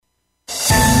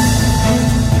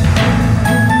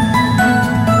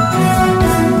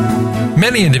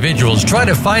Many individuals try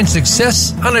to find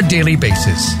success on a daily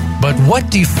basis. But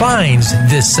what defines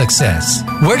this success?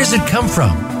 Where does it come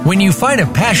from? When you find a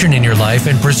passion in your life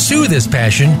and pursue this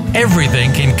passion,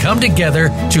 everything can come together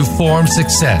to form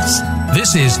success.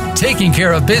 This is Taking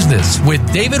Care of Business with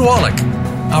David Wallach.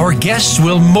 Our guests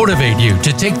will motivate you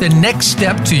to take the next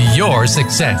step to your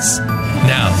success.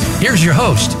 Now, here's your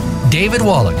host, David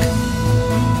Wallach.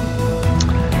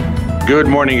 Good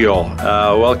morning, y'all.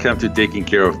 Welcome to Taking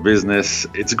Care of Business.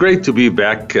 It's great to be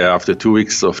back after 2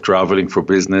 weeks of traveling for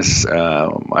business.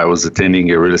 I was attending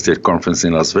a real estate conference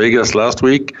in Las Vegas last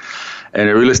week and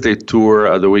a real estate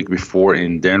tour the week before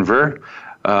in Denver.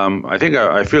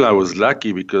 I feel I was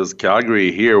lucky because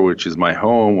Calgary here, which is my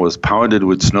home, was pounded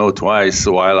with snow twice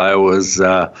while I was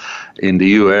in the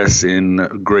U.S. in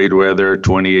great weather,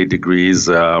 28 degrees,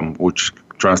 which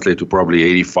translates to probably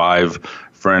 85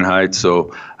 Fahrenheit.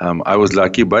 So I was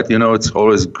lucky, but it's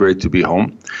always great to be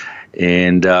home.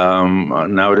 And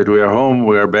now that we are home,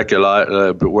 we're back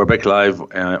live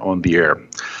on the air.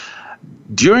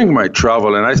 During my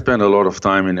travel, and I spend a lot of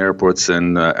time in airports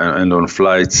and on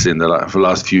flights in the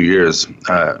last few years,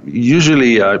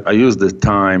 usually I use the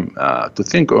time to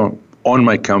think on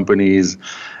my companies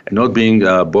and not being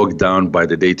bogged down by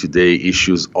the day-to-day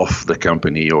issues of the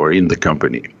company or in the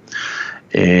company.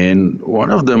 And one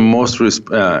of the most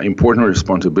important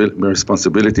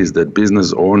responsibilities that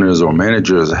business owners or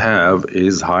managers have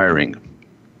is hiring.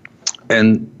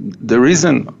 And the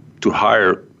reason to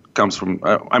hire comes from,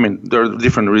 there are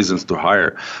different reasons to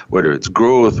hire, whether it's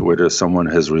growth, whether someone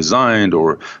has resigned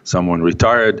or someone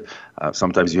retired.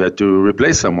 Sometimes you had to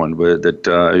replace someone that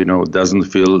doesn't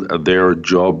feel their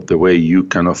job the way you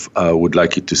kind of would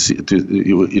like it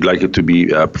you'd like it to be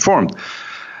performed.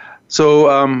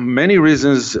 So many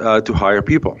reasons to hire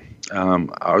people.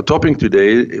 Our topic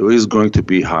today is going to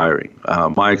be hiring.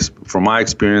 From my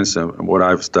experience and what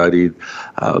I've studied,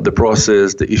 the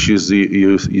process, the issues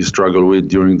you struggle with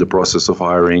during the process of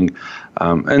hiring,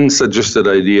 and suggested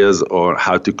ideas on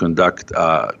how to conduct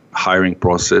a hiring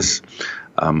process.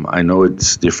 I know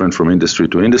it's different from industry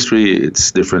to industry.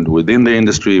 It's different within the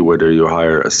industry, whether you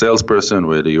hire a salesperson,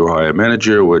 whether you hire a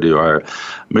manager, whether you hire a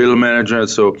middle manager.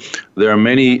 So there are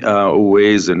many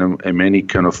ways and many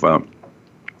kind of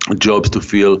jobs to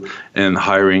fill, and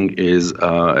hiring is,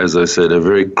 as I said, a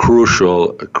very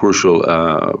crucial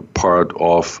part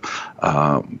of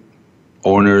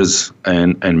owners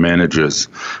and managers.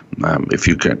 If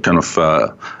you can kind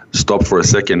of stop for a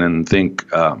second and think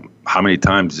how many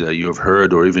times you've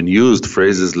heard or even used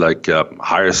phrases like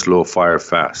hire slow, fire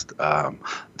fast.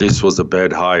 This was a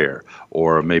bad hire,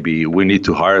 or maybe we need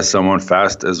to hire someone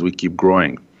fast as we keep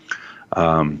growing.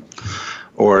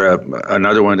 Or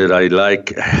another one that I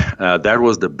like, that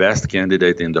was the best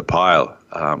candidate in the pile.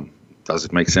 Does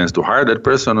it make sense to hire that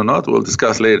person or not? We'll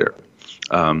discuss later.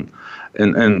 And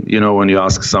when you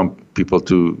ask some people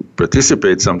to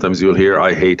participate, sometimes you'll hear,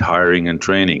 I hate hiring and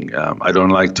training. I don't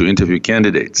like to interview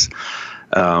candidates.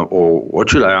 Or what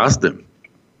should I ask them?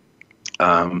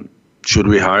 Should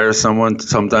we hire someone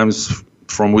sometimes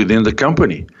from within the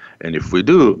company? And if we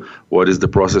do, what is the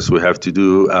process we have to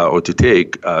do or to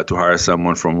take to hire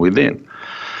someone from within?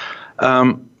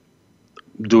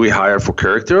 Do we hire for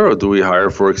character, or do we hire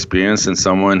for experience and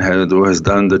someone who has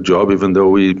done the job, even though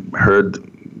we heard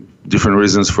different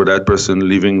reasons for that person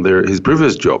leaving his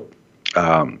previous job?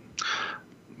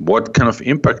 What kind of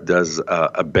impact does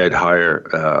a bad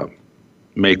hire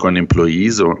make on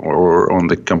employees or on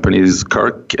the company's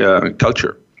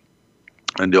culture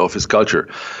and the office culture?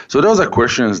 So those are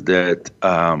questions that,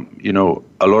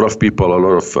 a lot of people, a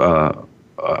lot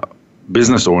of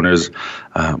business owners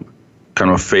kind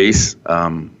of face.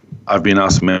 I've been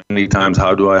asked many times,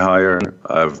 how do I hire?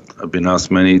 I've been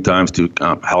asked many times to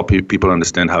help people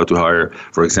understand how to hire,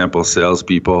 for example,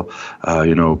 salespeople,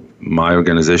 my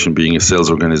organization being a sales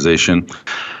organization.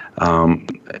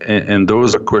 And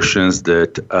those are questions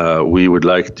that we would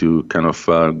like to kind of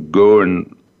go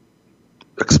and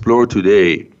explore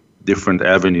today, different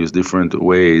avenues, different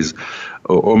ways,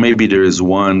 or maybe there is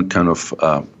one kind of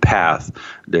path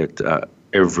that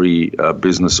every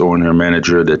business owner,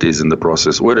 manager that is in the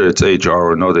process, whether it's HR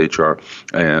or not HR,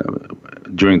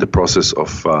 during the process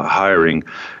of hiring,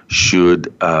 should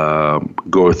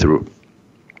go through.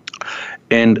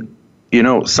 And,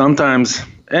 sometimes,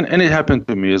 and it happened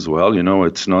to me as well,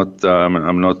 it's not,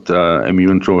 I'm not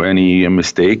immune to any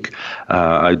mistake.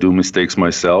 I do mistakes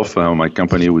myself. My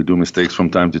company, we do mistakes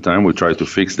from time to time. We try to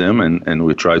fix them and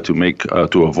we try to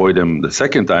to avoid them the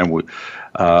second time.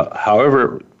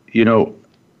 However,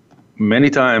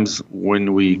 many times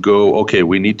when we go, okay,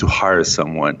 we need to hire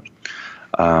someone,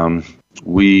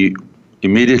 we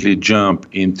immediately jump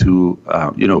into,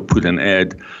 put an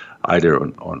ad either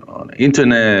on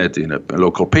internet, in a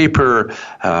local paper,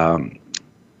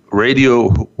 radio,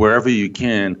 wherever you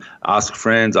can. Ask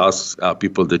friends, ask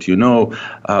people that you know.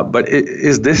 But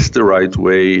is this the right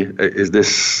way? Is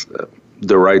this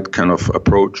the right kind of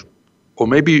approach? Or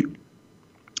maybe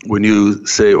when you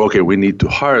say, okay, we need to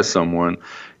hire someone,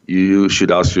 you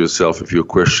should ask yourself a few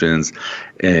questions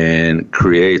and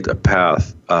create a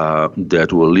path that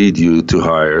will lead you to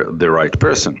hire the right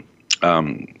person.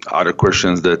 Other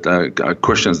questions that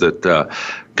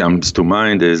comes to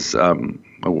mind is,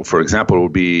 for example,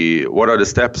 would be, what are the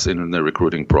steps in the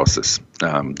recruiting process?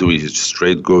 Do we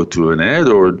straight go to an ad,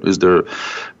 or is there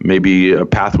maybe a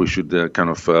path we should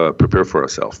prepare for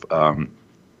ourselves?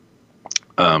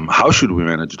 How should we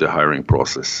manage the hiring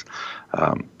process?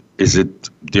 Is it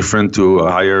different to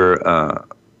hire,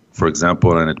 for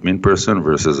example, an admin person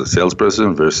versus a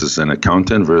salesperson versus an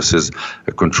accountant versus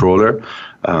a controller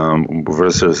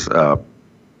versus a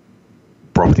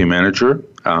property manager?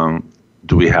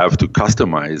 Do we have to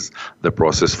customize the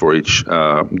process for each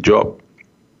job?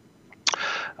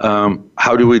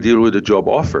 How do we deal with the job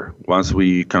offer once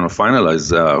we kind of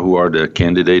finalize who are the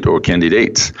candidate or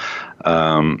candidates?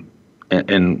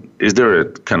 And is there a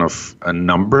kind of a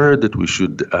number that we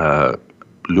should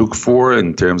look for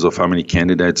in terms of how many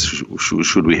candidates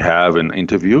should we have and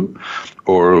interview?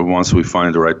 Or once we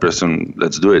find the right person,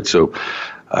 let's do it. So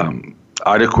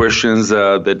other questions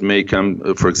that may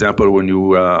come, for example, when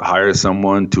you hire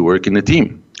someone to work in a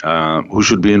team, who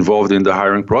should be involved in the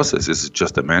hiring process? Is it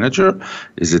just a manager?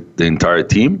 Is it the entire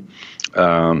team?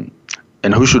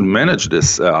 And who should manage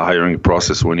this hiring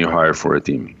process when you hire for a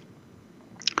team?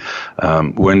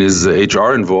 When is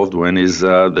HR involved? When is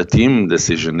the team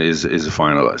decision is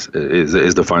finalized?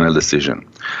 Is the final decision?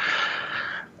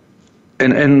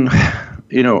 And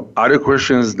other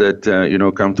questions that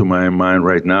come to my mind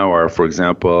right now are, for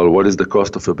example, what is the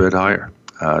cost of a bad hire?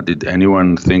 Did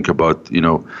anyone think about,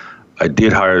 I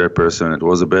did hire a person, it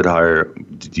was a bad hire.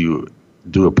 Did you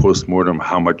do a post-mortem?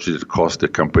 How much did it cost the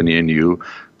company and you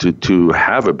to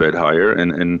have a bad hire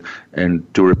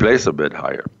and to replace a bad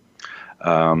hire?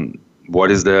 What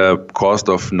is the cost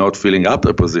of not filling up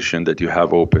a position that you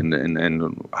have open,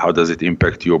 and how does it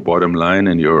impact your bottom line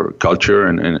and your culture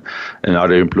and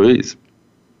other employees?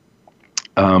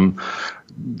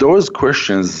 Those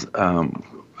questions,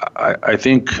 I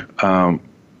think,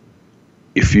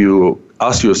 if you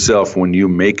ask yourself when you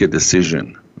make a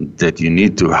decision that you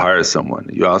need to hire someone,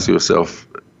 you ask yourself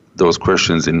those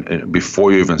questions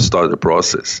before you even start the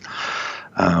process.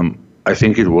 I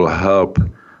think it will help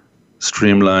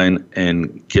streamline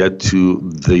and get to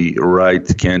the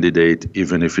right candidate,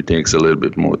 even if it takes a little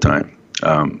bit more time.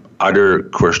 Other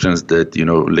questions that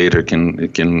later can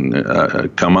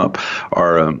come up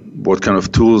are, what kind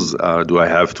of tools do I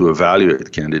have to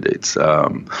evaluate candidates,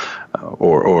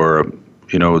 or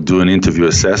do an interview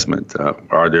assessment?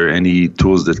 Are there any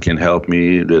tools that can help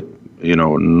me that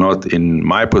not in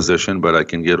my possession, but I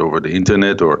can get over the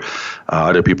internet or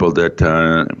other people that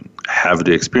have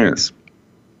the experience?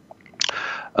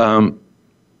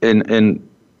 And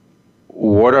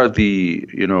what are the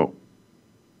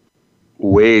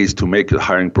ways to make the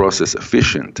hiring process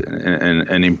efficient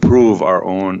and improve our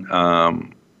own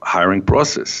hiring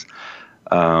process?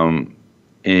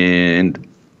 And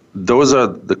those are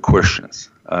the questions.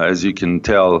 As you can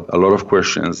tell, a lot of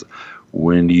questions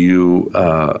when you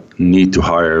need to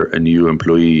hire a new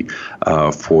employee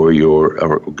for your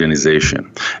organization.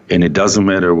 And it doesn't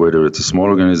matter whether it's a small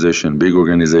organization, big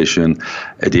organization.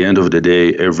 At the end of the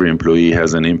day, every employee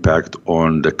has an impact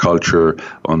on the culture,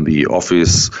 on the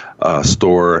office,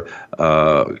 store,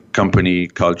 company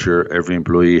culture. Every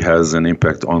employee has an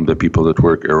impact on the people that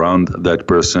work around that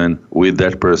person, with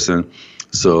that person.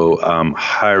 So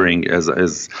hiring, as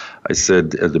I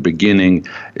said at the beginning,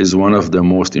 is one of the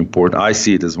most important. I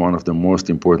see it as one of the most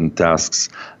important tasks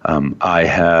I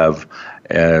have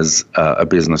as a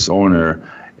business owner,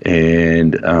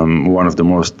 and one of the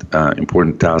most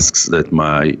important tasks that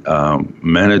my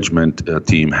management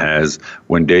team has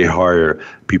when they hire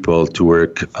people to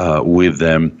work with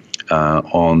them.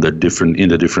 In the different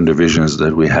divisions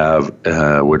that we have,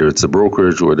 whether it's a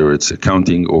brokerage, whether it's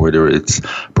accounting, or whether it's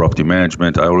property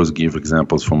management. I always give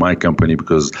examples from my company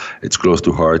because it's close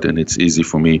to heart and it's easy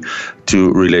for me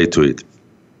to relate to it.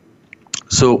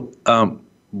 So,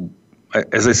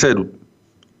 as I said,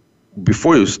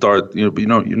 before you start,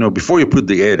 before you put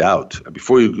the ad out,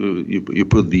 before you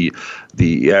put the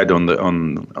ad on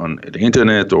the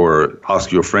internet or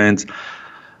ask your friends,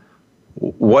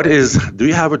 Do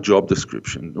you have a job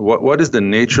description? What is the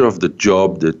nature of the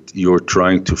job that you're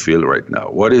trying to fill right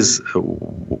now?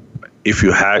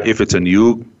 If it's a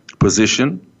new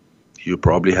position, you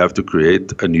probably have to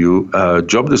create a new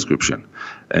job description.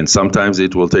 And sometimes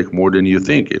it will take more than you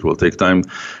think. It will take time.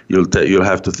 You'll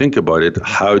have to think about it.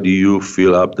 How do you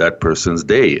fill up that person's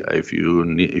day? If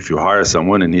you hire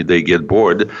someone and they get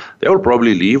bored, they will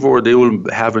probably leave, or they will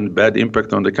have a bad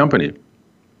impact on the company.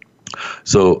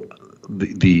 So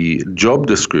the job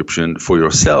description for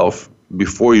yourself,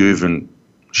 before you even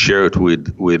share it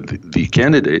with the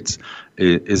candidates,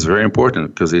 is very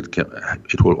important, because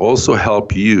it will also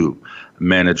help you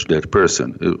manage that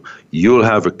person. You'll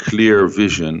have a clear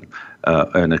vision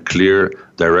and a clear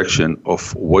direction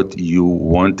of what you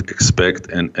want, expect,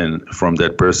 and from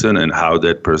that person, and how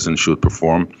that person should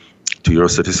perform to your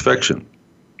satisfaction.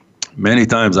 Many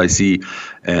times I see,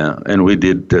 and we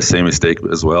did the same mistake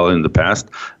as well in the past,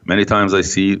 many times I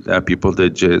see people that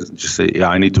just say, yeah,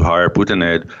 I need to hire, put an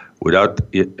ad, without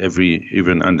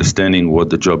even understanding what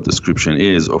the job description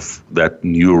is of that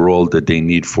new role that they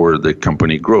need for the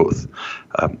company growth.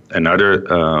 Another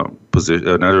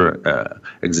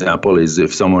example is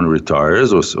if someone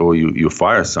retires, or you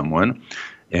fire someone,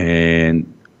 and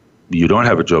you don't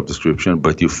have a job description,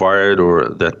 but you fired or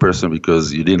that person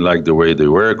because you didn't like the way they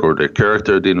work, or their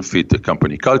character didn't fit the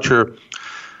company culture,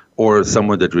 or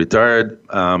someone that retired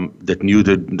that knew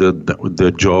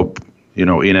the job,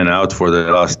 in and out for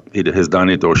the last, it has done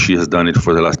it or she has done it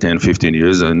for the last 10, 15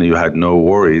 years, and you had no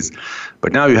worries.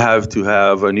 But now you have to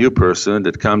have a new person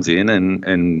that comes in,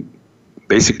 and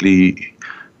basically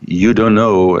you don't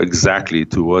know exactly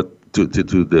to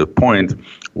the point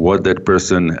what that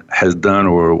person has done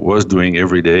or was doing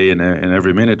every day and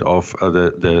every minute of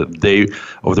the day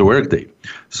of the workday.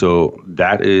 So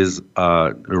that is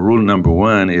rule number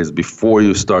one: is before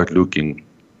you start looking,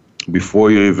 before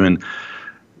you even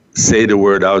say the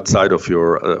word outside of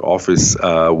your office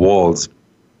walls,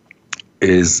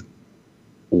 is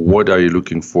what are you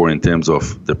looking for in terms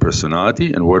of the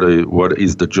personality, and what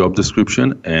is the job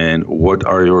description, and what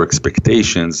are your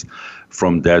expectations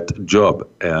from that job.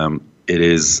 It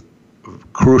is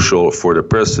crucial for the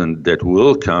person that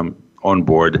will come on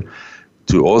board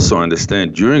to also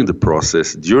understand during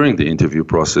the interview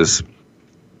process,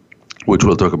 which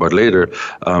we'll talk about later,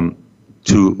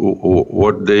 to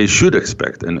what they should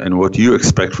expect and what you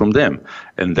expect from them.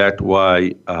 And that's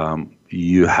why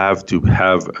you have to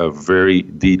have a very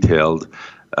detailed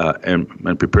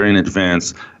and prepare in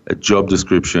advance a job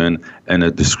description and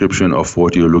a description of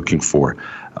what you're looking for.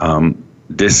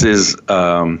 This is,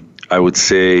 I would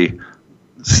say,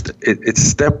 it's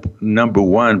step number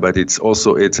one, but it's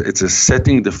a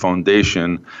setting the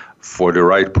foundation for the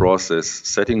right process,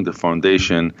 setting the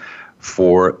foundation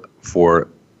for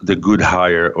the good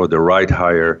hire or the right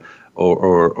hire,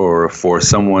 or for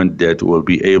someone that will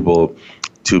be able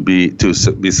to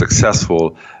be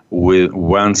successful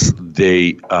once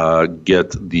they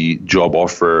get the job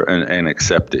offer and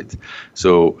accept it.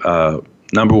 So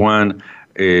number one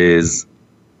is,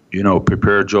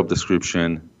 prepare a job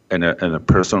description and a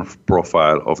personal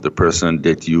profile of the person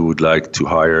that you would like to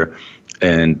hire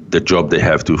and the job they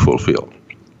have to fulfill.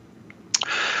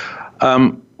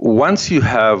 Once you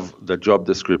have the job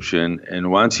description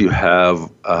and once you have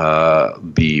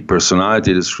the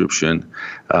personality description,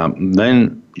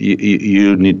 then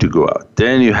you need to go out.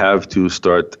 Then you have to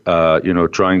start,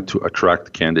 trying to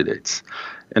attract candidates.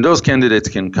 And those candidates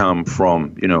can come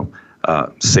from,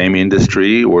 same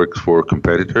industry, work for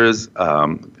competitors,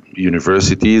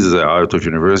 universities, out of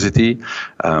university.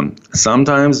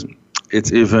 Sometimes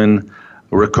it's even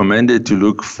recommended to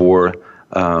look for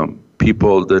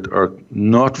people that are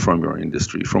not from your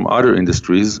industry, from other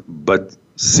industries, but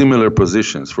similar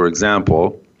positions. For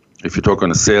example, if you talk on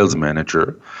a sales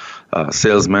manager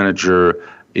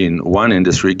in one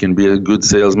industry can be a good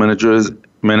sales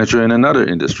manager in another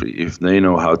industry. If they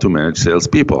know how to manage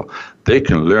salespeople, they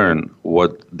can learn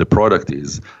what the product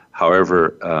is.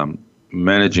 However,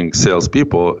 managing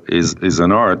salespeople is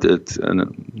an art that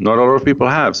not a lot of people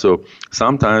have. So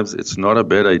sometimes it's not a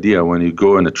bad idea when you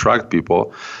go and attract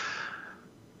people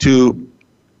to,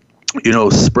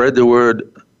 spread the word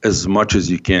as much as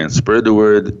you can. Spread the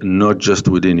word not just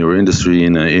within your industry,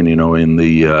 in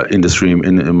the industry,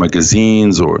 in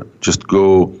magazines, or just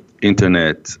go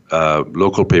internet,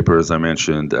 local papers I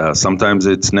mentioned. Sometimes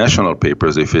it's national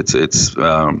papers if it's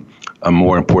a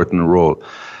more important role.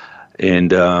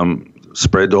 And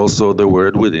spread also the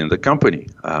word within the company.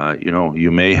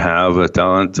 You may have a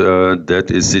talent that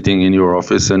is sitting in your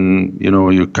office, and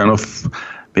you kind of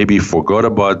maybe forgot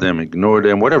about them, ignored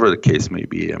them, whatever the case may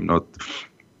be. I'm not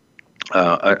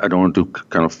I don't want to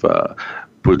kind of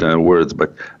put in words,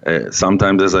 but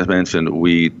sometimes, as I mentioned,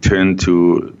 we tend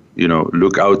to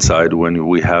look outside when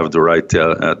we have the right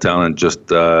talent just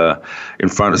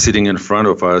sitting in front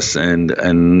of us,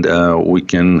 and we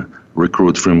can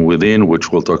recruit from within,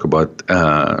 which we'll talk about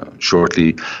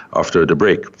shortly after the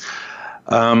break.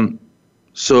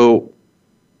 So,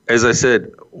 as I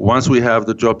said, once we have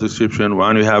the job description,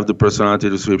 when we have the personality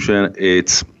description,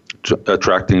 it's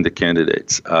attracting the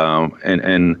candidates,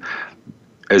 and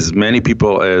as many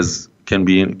people as can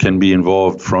be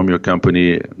involved from your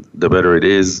company, the better it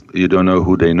is. You don't know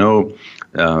who they know.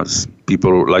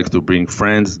 People like to bring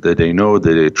friends that they know,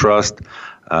 that they trust.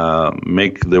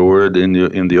 Make the word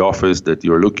in the office that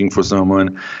you're looking for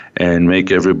someone, and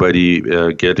make everybody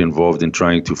get involved in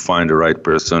trying to find the right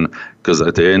person. Because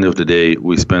at the end of the day,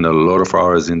 we spend a lot of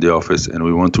hours in the office, and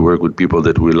we want to work with people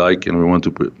that we like, and we want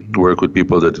to work with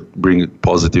people that bring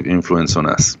positive influence on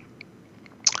us.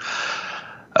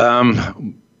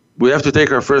 We have to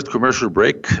take our first commercial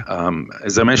break.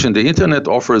 As I mentioned, the internet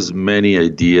offers many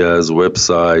ideas,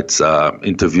 websites,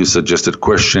 interview suggested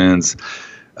questions.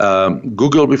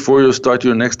 Google before you start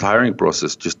your next hiring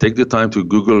process. Just take the time to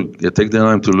Google. Take the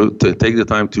time to look. Take the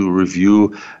time to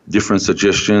review different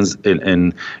suggestions,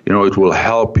 and it will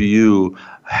help you.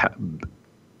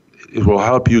 It will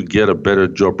help you get a better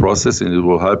job process, and it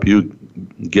will help you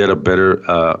get a better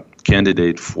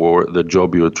candidate for the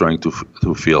job you're trying to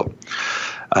fill.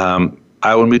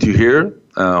 I will meet you here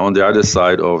on the other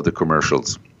side of the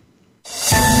commercials.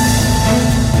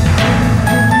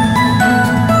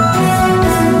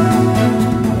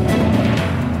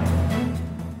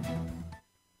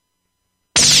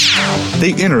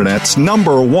 The Internet's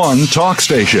 #1 talk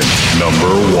station.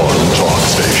 #1 talk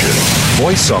station.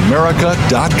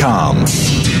 VoiceAmerica.com.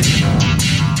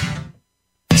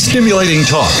 Stimulating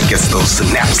talk. Gets those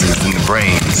synapses in the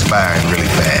brain firing really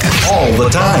fast. All the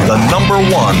time. The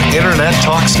 #1 Internet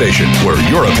talk station where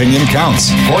your opinion counts.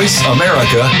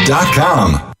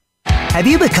 VoiceAmerica.com. Have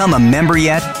you become a member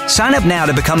yet? Sign up now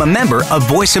to become a member of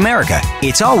Voice America.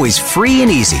 It's always free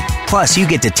and easy. Plus, you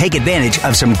get to take advantage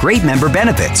of some great member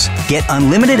benefits. Get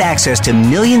unlimited access to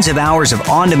millions of hours of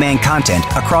on-demand content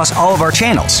across all of our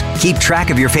channels. Keep track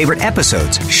of your favorite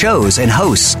episodes, shows, and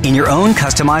hosts in your own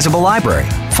customizable library.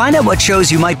 Find out what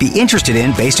shows you might be interested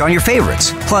in based on your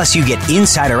favorites. Plus, you get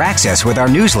insider access with our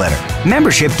newsletter.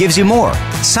 Membership gives you more.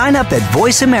 Sign up at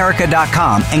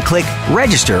voiceamerica.com and click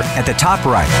register at the top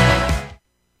right.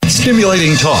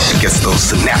 Stimulating talk. Gets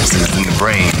those synapses in the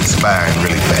brain firing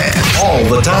really fast. All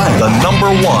the time. The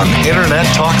 #1 Internet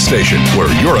talk station where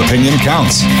your opinion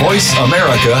counts.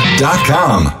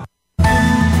 VoiceAmerica.com.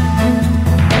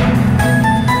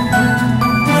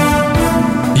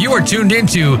 You are tuned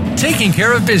into Taking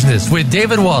Care of Business with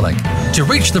David Wallach. To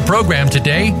reach the program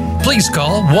today, please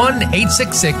call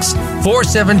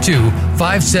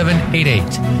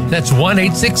 1-866-472-5788. That's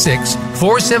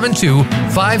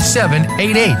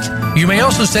 1-866-472-5788. You may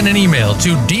also send an email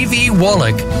to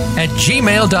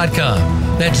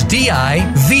dvwallach@gmail.com. That's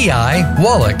DIVI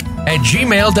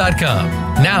Wallach@gmail.com.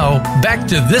 Now, back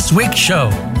to this week's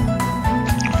show.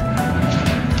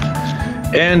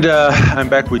 And I'm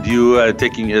back with you,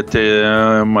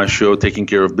 my show, Taking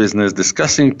Care of Business,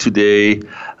 discussing today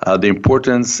the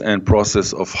importance and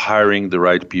process of hiring the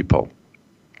right people.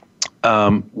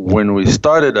 When we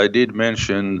started, I did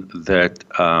mention that,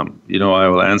 I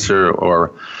will answer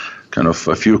or kind of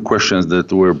a few questions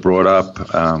that were brought up,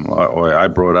 or I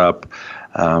brought up,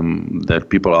 that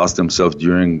people ask themselves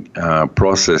during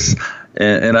process.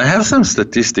 And I have some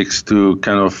statistics to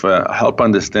kind of help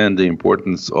understand the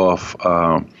importance of,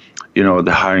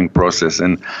 the hiring process.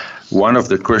 And one of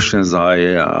the questions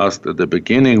I asked at the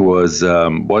beginning was,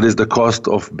 what is the cost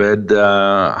of bad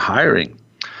hiring?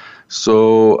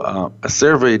 So a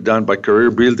survey done by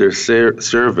Career Builder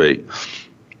survey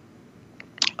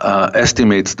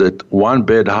estimates that one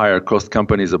bad hire costs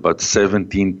companies about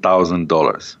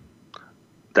 $17,000.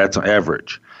 That's on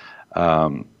average.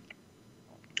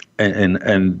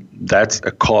 And that's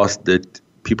a cost that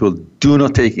people do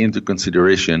not take into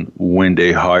consideration when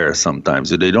they hire sometimes.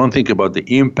 So they don't think about the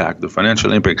impact, the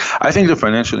financial impact. I think the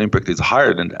financial impact is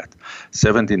higher than that.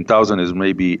 $17,000 is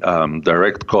maybe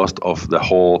direct cost of the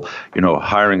whole,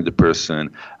 hiring the person,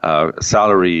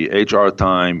 salary, HR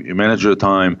time, manager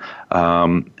time,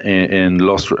 and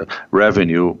lost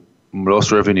revenue.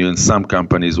 Lost revenue in some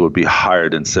companies will be higher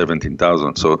than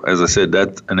 $17,000. So as I said,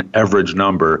 that's an average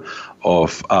number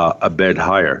of a bad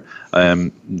hire.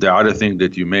 The other thing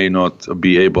that you may not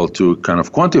be able to kind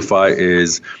of quantify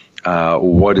is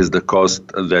what is the cost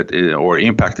or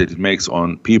impact that it makes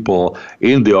on people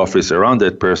in the office around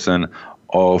that person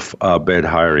of bad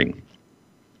hiring.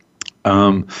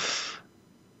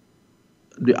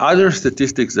 The other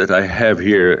statistics that I have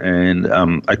here, and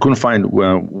I couldn't find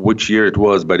which year it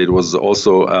was, but it was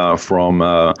also from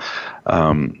a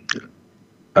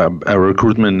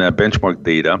recruitment benchmark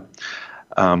data.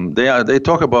 They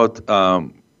talk about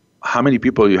how many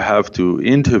people you have to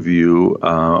interview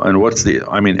and what's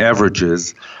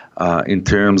averages in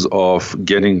terms of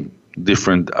getting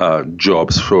different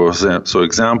jobs. So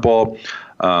example,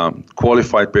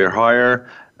 qualified per hire,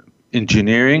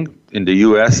 engineering. In the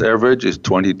U.S., average is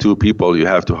 22 people you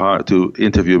have to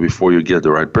interview before you get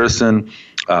the right person.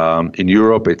 In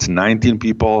Europe, it's 19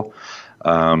 people.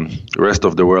 The rest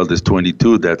of the world is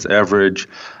 22. That's average.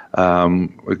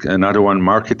 Another one,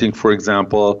 marketing, for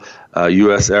example.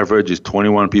 U.S. average is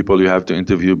 21 people you have to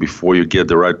interview before you get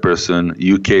the right person.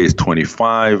 U.K. is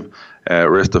 25.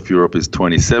 Rest of Europe is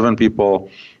 27 people,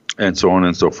 and so on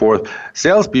and so forth.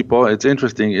 Salespeople, it's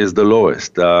interesting, is the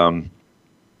lowest.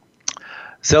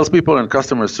 Salespeople and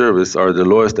customer service are the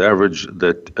lowest average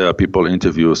that people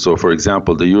interview. So, for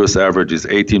example, the U.S. average is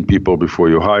 18 people before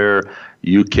you hire.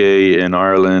 UK and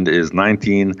Ireland is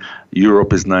 19.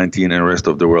 Europe is 19, and rest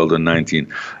of the world are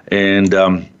 19. And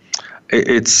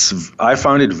I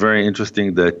found it very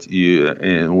interesting that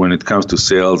when it comes to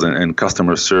sales and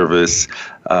customer service,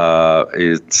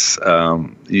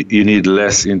 you need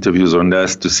less interviews on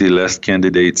less to see less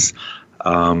candidates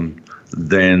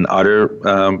than other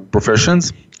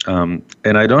professions. And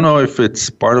I don't know if it's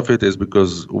part of it is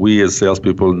because we as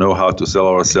salespeople know how to sell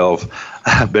ourselves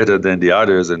better than the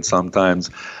others, and sometimes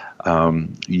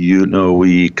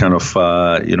we kind of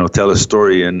tell a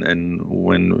story, and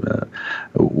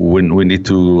when we need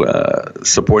to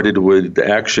support it with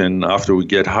action after we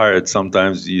get hired,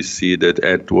 sometimes you see that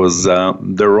it was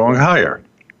the wrong hire.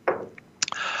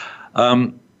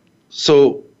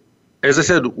 So, as I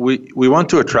said, we want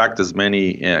to attract as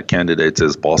many candidates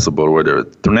as possible, whether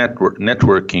through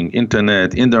networking,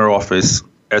 internet, in their office,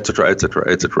 etc., etc.,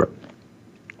 etc.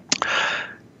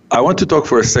 I want to talk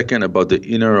for a second about the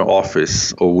inner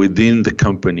office or within the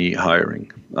company hiring.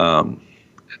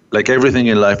 Like everything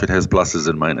in life, it has pluses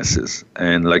and minuses.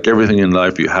 And like everything in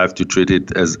life, you have to treat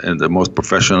it as in the most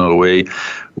professional way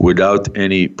without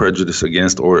any prejudice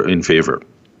against or in favor.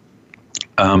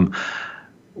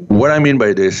 What I mean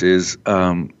by this is,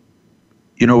 when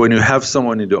you have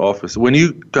someone in the office, when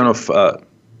you kind of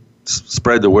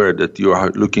spread the word that you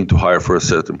are looking to hire for a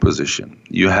certain position,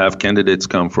 you have candidates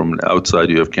come from outside,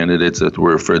 you have candidates that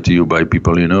were referred to you by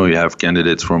people you know, you have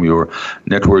candidates from your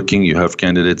networking, you have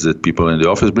candidates that people in the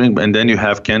office bring, and then you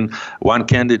have one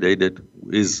candidate that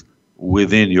is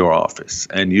within your office,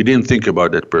 and you didn't think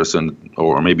about that person,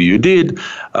 or maybe you did,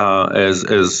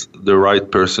 as the right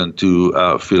person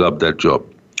to fill up that job.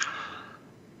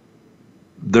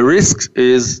 The risk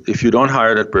is if you don't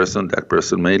hire that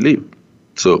person may leave.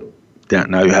 So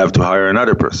now you have to hire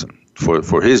another person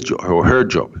for his job or her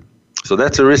job. So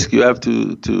that's a risk you have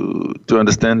to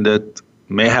understand that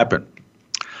may happen.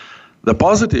 The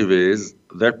positive is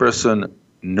that person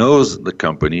knows the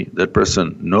company, that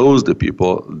person knows the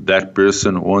people, that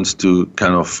person wants to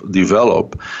kind of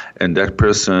develop, and that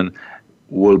person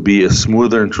will be a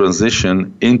smoother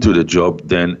transition into the job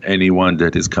than anyone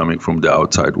that is coming from the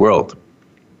outside world.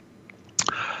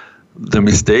 The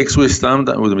mistake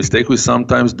we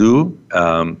sometimes do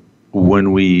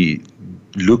when we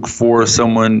look for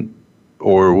someone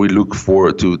or we look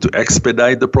for to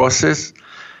expedite the process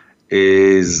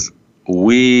is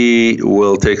we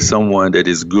will take someone that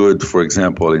is good, for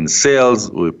example, in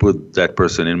sales, we put that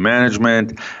person in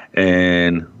management,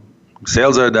 and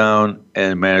sales are down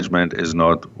and management is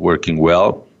not working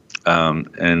well,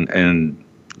 and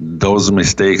those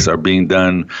mistakes are being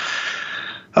done,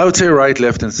 I would say, right,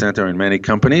 left, and center in many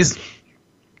companies.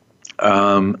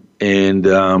 And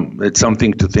it's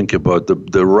something to think about.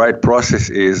 The right process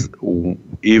is,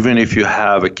 even if you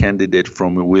have a candidate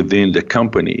from within the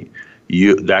company,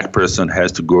 that person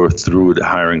has to go through the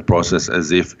hiring process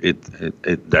as if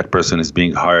that person is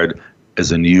being hired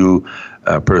as a new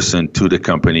person to the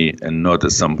company and not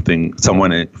as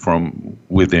someone from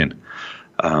within.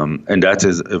 And that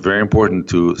is very important,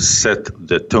 to set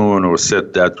the tone or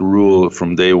set that rule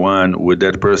from day one with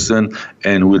that person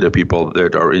and with the people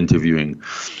that are interviewing.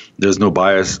 There's no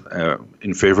bias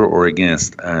in favor or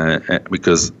against,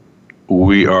 because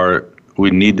we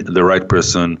need the right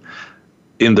person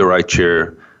in the right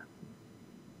chair,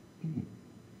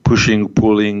 pushing,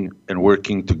 pulling, and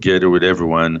working together with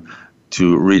everyone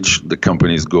to reach the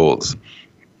company's goals.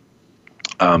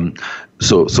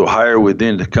 So hire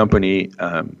within the company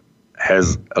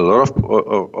has a lot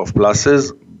of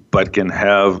pluses, but can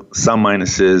have some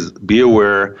minuses. Be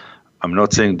aware. I'm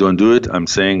not saying don't do it. I'm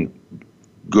saying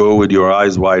go with your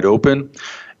eyes wide open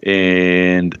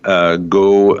and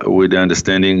go with the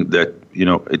understanding that,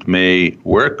 it may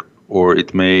work or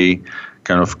it may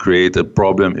kind of create a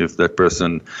problem if that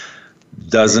person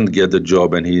doesn't get the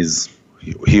job and he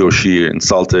or she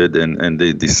insulted and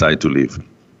they decide to leave.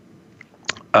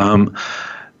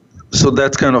 So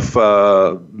that's kind of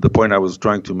the point I was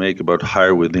trying to make about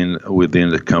hire within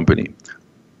the company.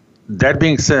 That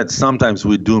being said, sometimes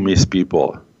we do miss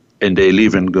people and they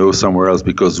leave and go somewhere else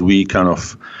because we kind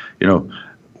of,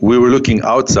 we were looking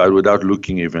outside without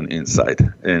looking even inside.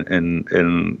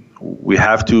 And we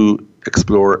have to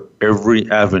explore every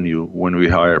avenue when we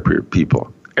hire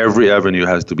people. Every avenue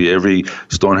has to be, every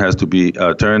stone has to be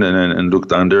turned and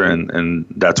looked under, and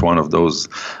that's one of those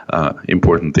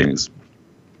important things.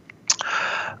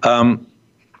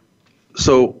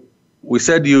 So we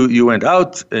said you went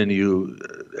out and you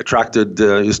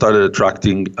started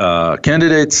attracting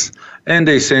candidates, and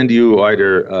they send you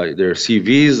either their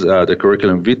CVs, the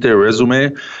curriculum vitae,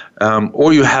 resume,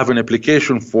 or you have an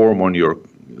application form on your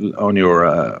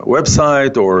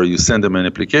website, or you send them an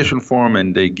application form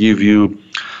and they give you,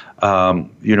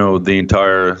 the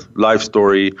entire life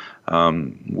story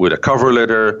with a cover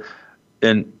letter.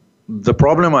 And the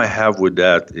problem I have with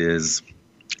that is,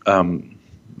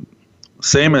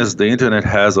 same as the internet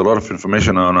has a lot of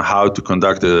information on how to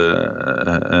conduct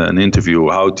an interview,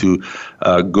 how to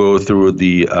go through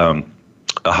the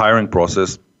hiring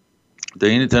process, the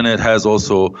internet has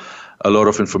also a lot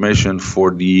of information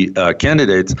for the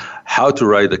candidates, how to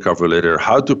write the cover letter,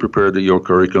 how to prepare your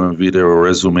curriculum vitae or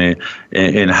resume,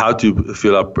 and how to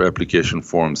fill up application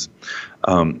forms.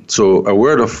 So a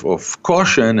word of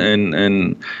caution,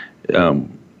 and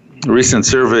recent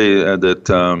survey that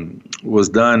was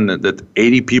done, that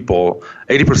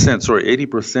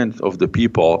 80% of the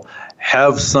people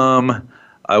have some,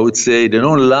 I would say, they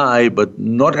don't lie, but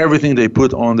not everything they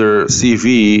put on their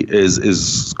CV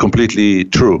is completely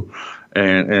true.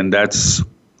 And that's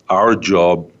our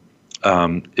job,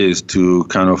 is to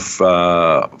kind of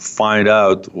find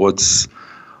out which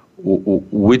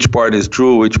part is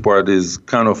true, which part is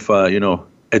kind of,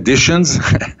 additions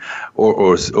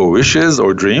or wishes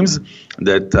or dreams,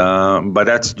 but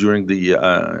that's during the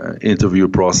interview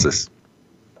process.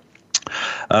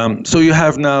 So you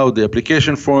have now the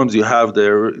application forms, you have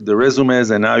the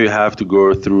resumes, and now you have to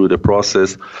go through the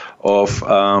process of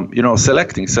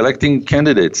selecting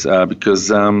candidates, because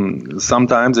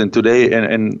sometimes, and today,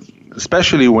 and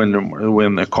especially when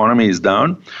the economy is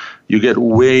down, you get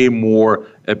way more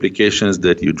applications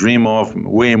that you dream of,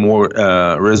 way more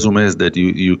resumes that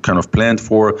you kind of planned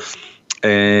for.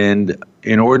 And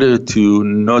in order to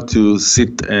not to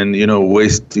sit and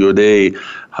waste your day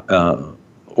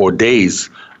or days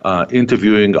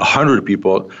interviewing 100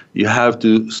 people, you have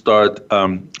to start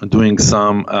doing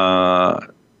some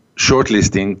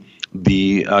shortlisting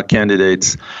the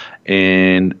candidates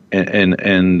and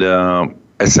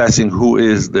assessing who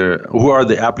are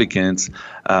the applicants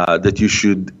that you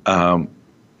should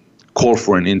call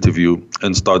for an interview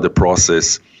and start the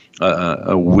process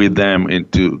with them,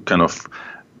 and to kind of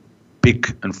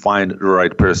pick and find the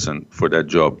right person for that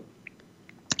job.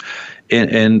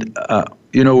 And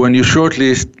when you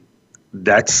shortlist,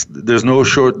 there's no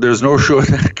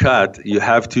shortcut. You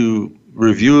have to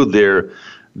review their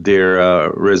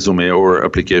resume or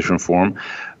application form.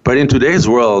 But in today's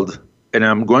world, and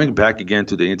I'm going back again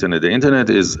to the internet. The internet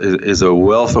is a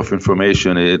wealth of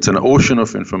information. It's an ocean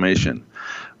of information.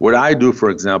 What I do, for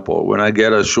example, when I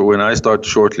start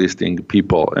shortlisting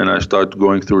people and I start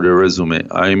going through their resume,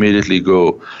 I immediately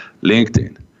go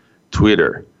LinkedIn,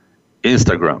 Twitter,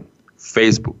 Instagram,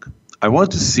 Facebook. I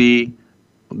want to see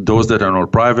those that are not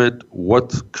private,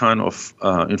 what kind of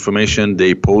information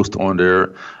they post on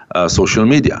their social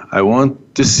media. I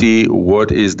want to see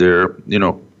what is their,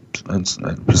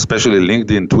 especially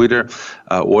LinkedIn, Twitter,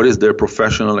 what is their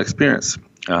professional experience?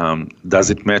 Does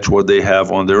it match what they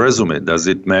have on their resume? Does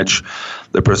it match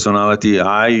the personality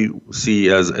I see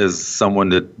as someone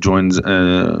that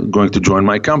going to join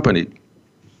my company?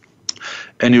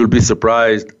 And you'll be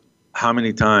surprised how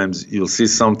many times you'll see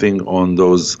something on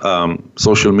those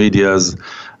social medias,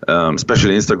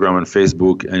 especially Instagram and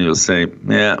Facebook, and you'll say,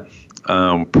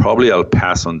 probably I'll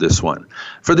pass on this one.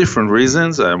 For different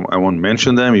reasons, I won't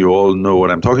mention them. You all know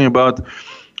what I'm talking about.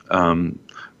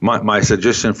 My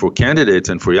suggestion for candidates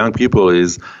and for young people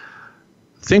is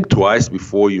think twice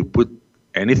before you put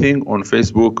anything on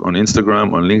Facebook, on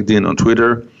Instagram, on LinkedIn, on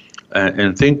Twitter,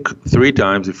 and think 3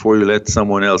 times before you let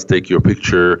someone else take your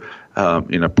picture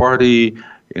in a party,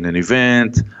 in an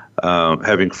event,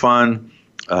 having fun.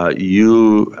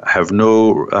 you have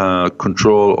no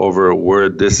control over where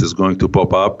this is going to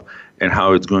pop up and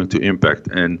how it's going to impact.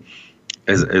 And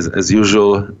as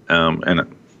usual, and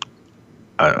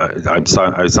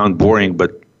I sound boring,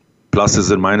 but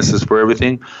pluses and minuses for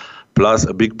everything. Plus,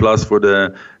 a big plus for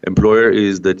the employer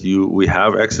is that we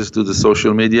have access to the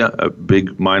social media. A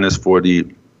big minus for the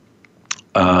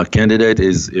candidate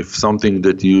is if something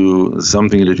that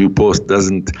you post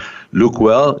doesn't look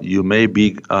well, you may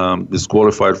be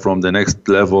disqualified from the next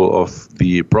level of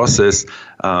the process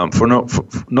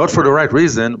not for the right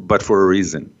reason, but for a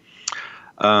reason.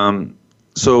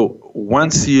 So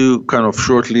once you kind of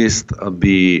shortlist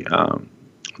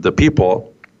the people,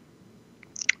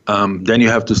 then you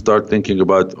have to start thinking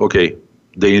about, okay,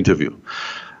 the interview.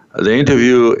 The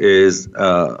interview is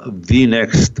the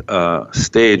next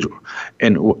stage,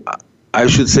 and I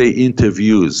should say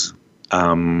interviews.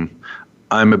 I'm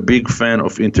a big fan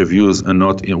of interviews and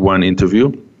not in one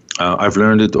interview. I've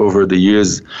learned it over the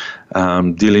years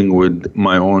dealing with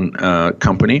my own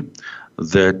company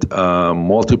that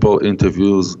multiple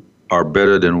interviews are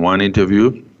better than one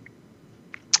interview,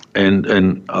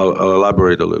 and I'll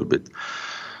elaborate a little bit.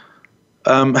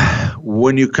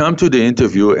 When you come to the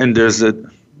interview, and there is a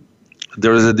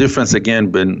difference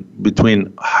again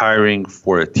between hiring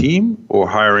for a team or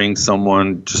hiring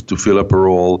someone just to fill up a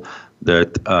role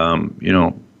that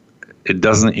it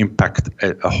doesn't impact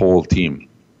a whole team.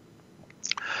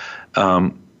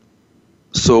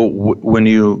 So when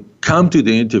you come to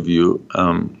the interview,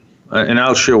 and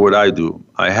I'll share what I do.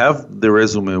 I have the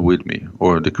resume with me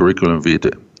or the curriculum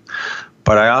vitae,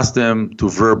 but I ask them to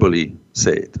verbally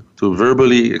say it, to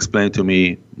verbally explain to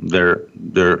me their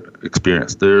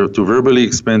experience, to verbally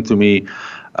explain to me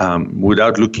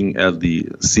without looking at the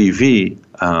CV,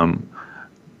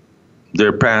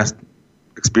 their past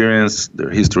experience, their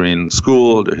history in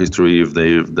school, their history if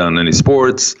they've done any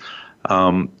sports,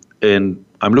 and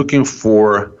I'm looking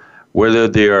for whether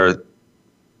they are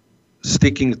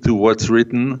sticking to what's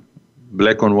written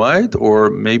black on white, or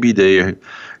maybe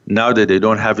now that they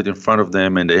don't have it in front of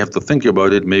them and they have to think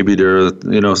about it, maybe there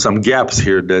are some gaps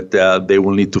here that they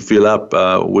will need to fill up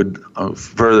with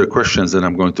further questions that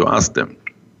I'm going to ask them.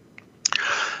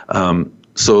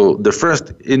 So the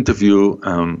first interview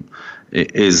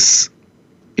is,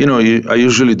 I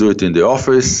usually do it in the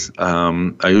office.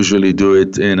 I usually do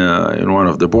it in one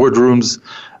of the boardrooms.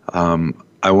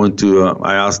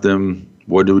 I ask them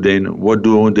what do they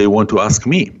want to ask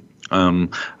me.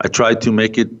 I try to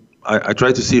make it. I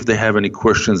try to see if they have any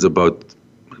questions about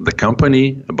the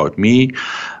company, about me,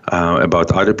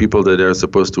 about other people that they're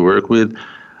supposed to work with.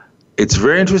 It's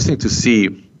very interesting to see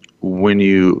when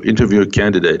you interview a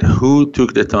candidate who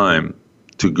took the time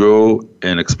to go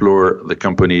and explore the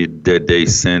company that they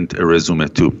sent a resume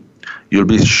to. You'll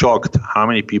be shocked how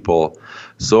many people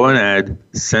saw an ad,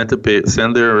 send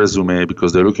their resume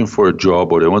because they're looking for a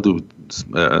job or they want to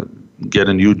get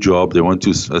a new job, they want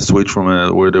to switch from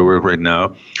where they work right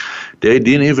now. They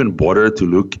didn't even bother to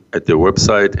look at their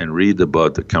website and read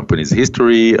about the company's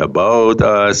history, about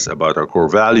us, about our core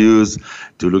values,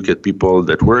 to look at people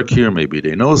that work here. Maybe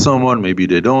they know someone, maybe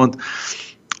they don't.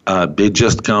 They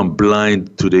just come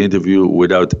blind to the interview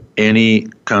without any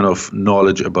kind of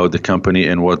knowledge about the company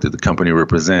and what the company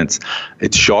represents.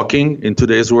 It's shocking in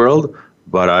today's world,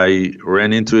 but I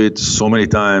ran into it so many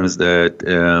times that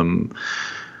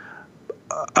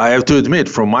I have to admit,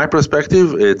 from my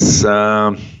perspective, it's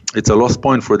a lost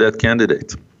point for that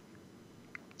candidate.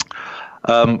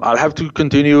 I'll have to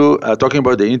continue talking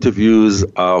about the interviews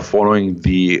following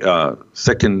the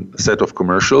second set of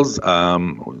commercials,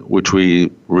 which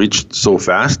we reached so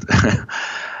fast.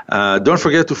 Don't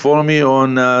forget to follow me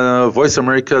on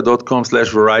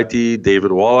voiceamerica.com/variety,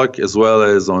 David Wallach, as well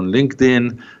as on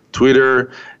LinkedIn, Twitter,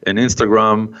 and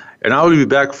Instagram. And I will be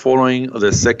back following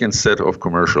the second set of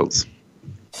commercials.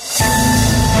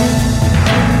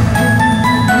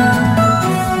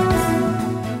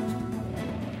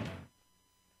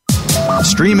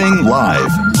 Streaming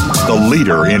live, the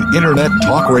leader in Internet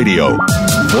talk radio,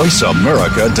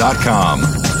 voiceamerica.com.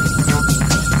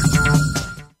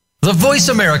 The Voice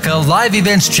America Live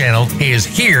Events channel is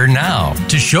here now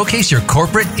to showcase your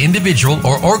corporate, individual,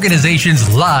 or organization's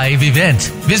live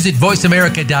event. Visit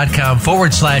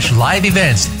voiceamerica.com/live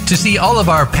events to see all of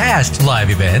our past live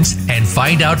events and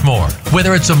find out more.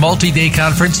 Whether it's a multi-day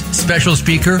conference, special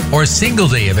speaker, or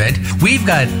single-day event, we've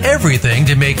got everything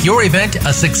to make your event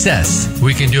a success.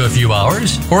 We can do a few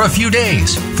hours or a few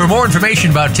days. For more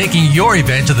information about taking your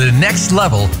event to the next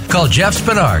level, call Jeff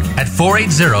Spinard at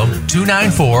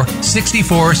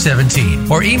 480-294-6417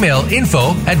 or email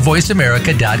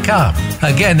info@voiceamerica.com.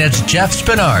 Again, that's Jeff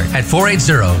Spinard at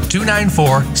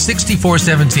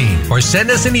 480-294-6417 or send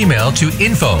us an email to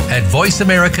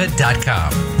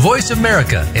info@voiceamerica.com. Voice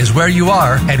America is where you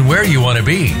are and where you want to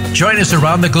be. Join us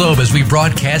around the globe as we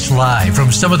broadcast live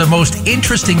from some of the most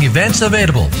interesting events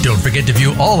available. Don't forget to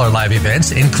view all our live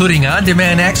events, including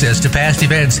on-demand access to past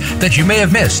events that you may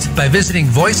have missed by visiting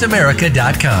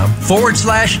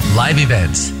voiceamerica.com/live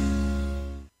events.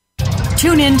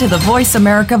 Tune in to the Voice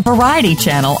America Variety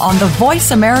channel on the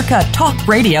Voice America Talk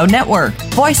Radio Network.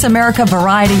 Voice America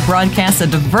Variety broadcasts a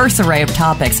diverse array of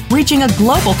topics, reaching a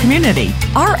global community.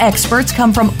 Our experts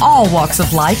come from all walks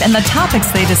of life, and the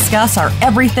topics they discuss are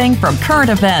everything from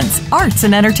current events, arts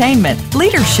and entertainment,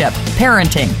 leadership,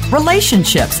 parenting,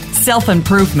 relationships,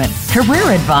 self-improvement,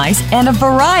 career advice, and a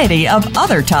variety of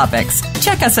other topics.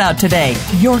 Check us out today.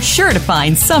 You're sure to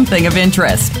find something of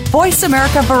interest. Voice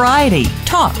America Variety.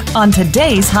 Talk on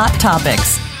today's hot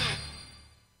topics.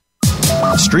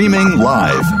 Streaming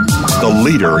live. The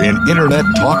leader in Internet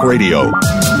Talk Radio.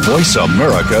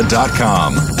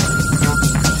 VoiceAmerica.com.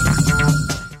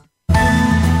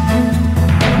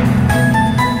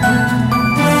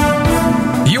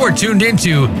 You are tuned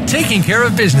into Taking Care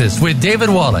of Business with David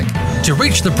Wallach. To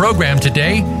reach the program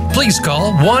today, please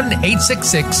call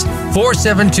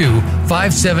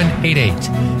 1-866-472-5788.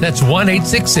 That's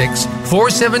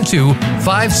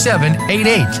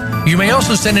 1-866-472-5788. You may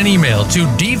also send an email to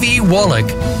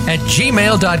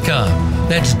dvwallach@gmail.com.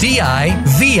 That's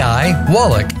DIVI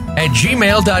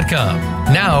Wallach@gmail.com.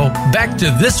 Now, back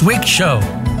to this week's show.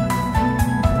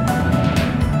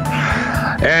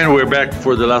 And we're back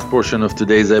for the last portion of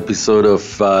today's episode of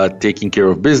Taking Care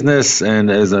of Business. And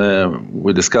as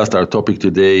we discussed, our topic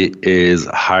today is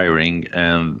hiring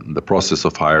and the process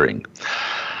of hiring.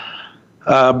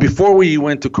 Before we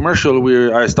went to commercial,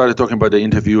 I started talking about the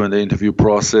interview and the interview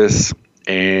process.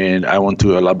 And I want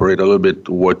to elaborate a little bit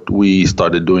what we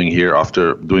started doing here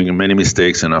after doing many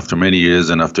mistakes and after many years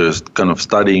and after kind of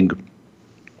studying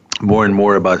more and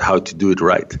more about how to do it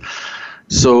right.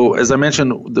 So, as I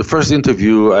mentioned, the first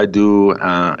interview I do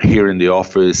here in the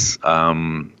office,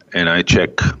 and I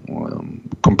check,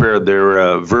 compare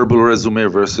their verbal resume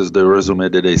versus the resume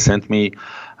that they sent me.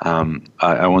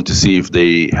 I want to see if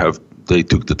they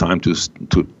took the time to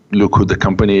look who the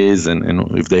company is and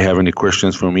if they have any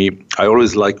questions for me. I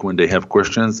always like when they have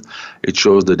questions. It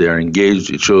shows that they are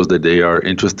engaged. It shows that they are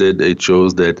interested. It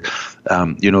shows that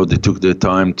they took the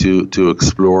time to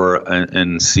explore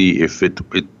and see if it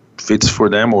fits for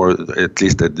them, or at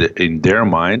least in their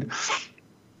mind,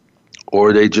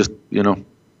 or they just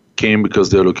came because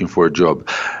they're looking for a job.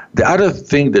 The other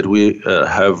thing that we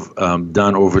have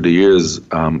done over the years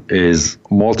is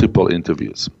multiple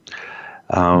interviews.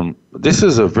 This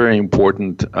is a very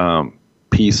important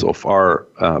piece of our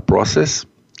process.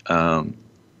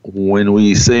 When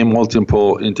we say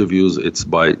multiple interviews, it's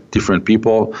by different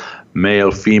people,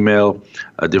 male, female,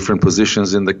 different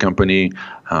positions in the company.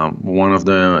 One of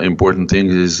the important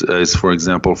things is for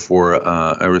example, for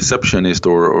a receptionist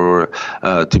or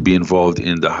to be involved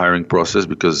in the hiring process,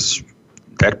 because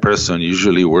that person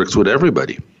usually works with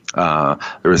everybody. The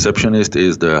receptionist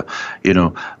is the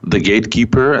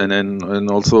gatekeeper, and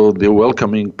also the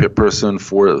welcoming person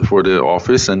for the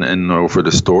office and or for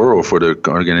the store or for the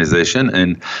organization, and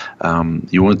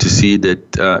you want to see that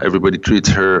everybody treats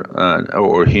her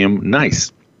or him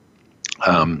nice.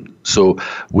 So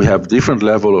we have different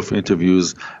level of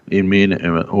interviews.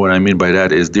 What I mean by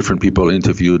that is different people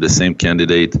interview the same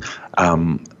candidate.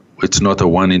 It's not a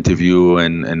one interview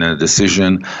and a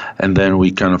decision, and then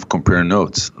we kind of compare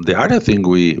notes. The other thing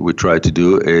we try to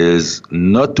do is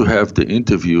not to have the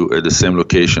interview at the same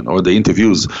location, or the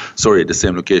interviews, at the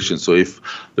same location. So if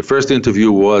the first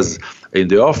interview was in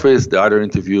the office, the other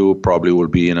interview probably will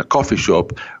be in a coffee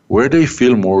shop where they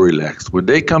feel more relaxed. When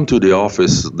they come to the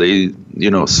office, they,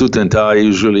 suit and tie,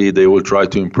 usually they will try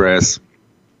to impress.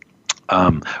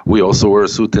 We also wear a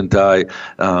suit and tie,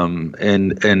 and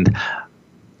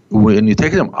when you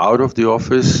take them out of the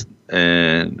office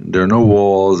and there are no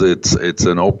walls, it's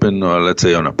an open, let's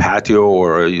say on a patio,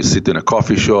 or you sit in a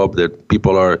coffee shop that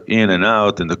people are in and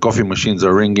out and the coffee machines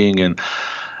are ringing, and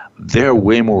they're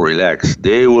way more relaxed.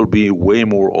 They will be way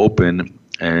more open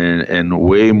and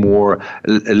way more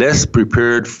less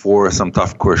prepared for some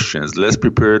tough questions, less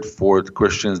prepared for the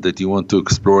questions that you want to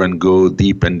explore and go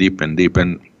deep and deep and deep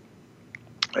and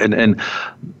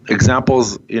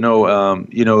examples,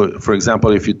 for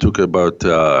example, if you talk about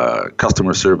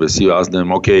customer service, you ask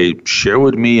them, okay, share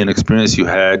with me an experience you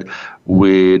had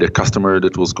with a customer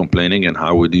that was complaining and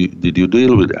how did you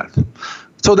deal with that?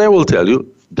 So they will tell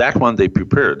you that one they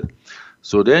prepared.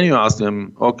 So then you ask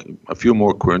them, okay, a few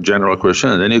more general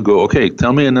questions, and then you go, okay,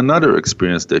 tell me another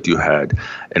experience that you had,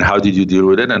 and how did you deal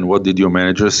with it, and what did your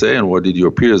manager say, and what did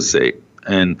your peers say?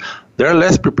 And they're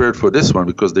less prepared for this one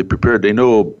because they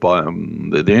know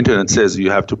the internet says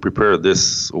you have to prepare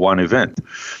this one event.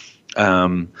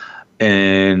 And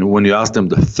when you ask them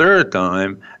the third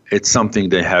time, it's something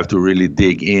they have to really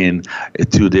dig in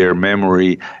to their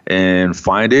memory and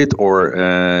find it,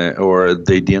 or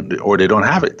they don't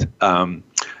have it.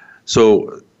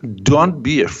 So don't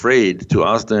be afraid to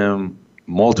ask them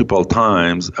multiple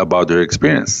times about their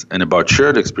experience and about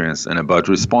shared experience and about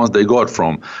response they got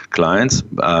from clients,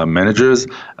 managers,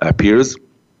 peers.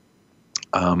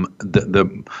 You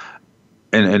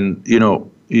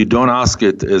don't ask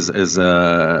it as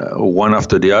one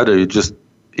after the other. You just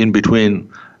in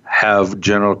between have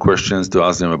general questions to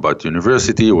ask them about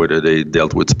university, whether they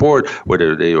dealt with sport,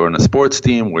 whether they were on a sports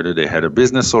team, whether they had a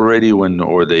business already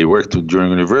or they worked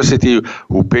during university,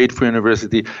 who paid for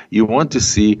university. You want to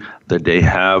see that they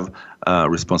have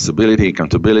responsibility,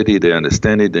 accountability, they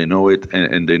understand it, they know it,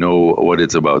 and they know what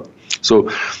it's about. So,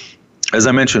 as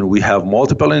I mentioned, we have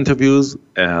multiple interviews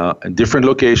in different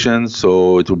locations.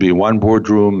 So it will be one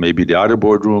boardroom, maybe the other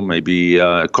boardroom, maybe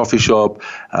a coffee shop,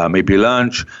 maybe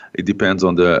lunch. It depends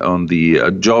on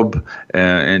the job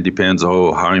and depends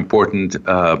on how important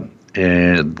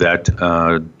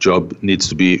that job needs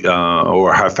to be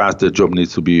or how fast the job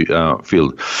needs to be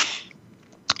filled.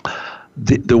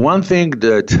 The one thing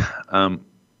that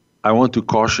I want to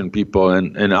caution people,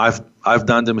 and I've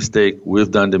done the mistake, we've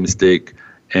done the mistake,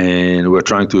 and we're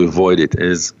trying to avoid it,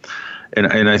 is,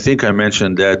 and I think I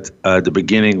mentioned that at the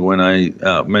beginning when I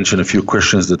mentioned a few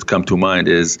questions that come to mind,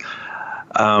 is,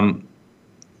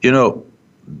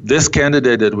 this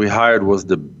candidate that we hired was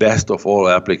the best of all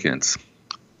applicants.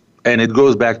 And it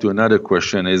goes back to another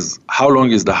question, is how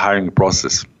long is the hiring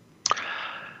process?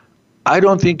 I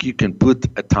don't think you can put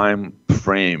a time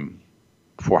frame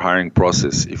for hiring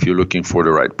process if you're looking for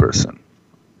the right person.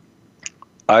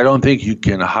 I don't think you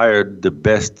can hire the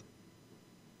best,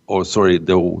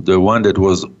 the one that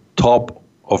was top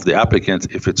of the applicants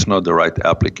if it's not the right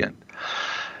applicant.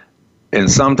 And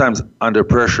sometimes under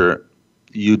pressure,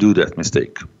 you do that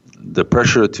mistake. The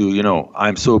pressure to,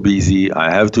 I'm so busy,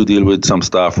 I have to deal with some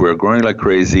stuff, we're growing like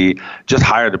crazy, just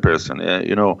hire the person.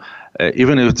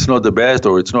 Even if it's not the best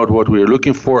or it's not what we're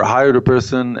looking for, hire the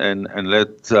person and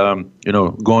let,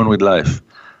 go on with life.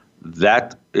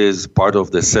 That is part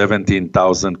of the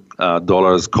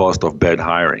 $17,000 cost of bad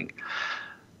hiring.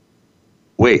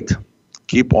 Wait,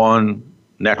 keep on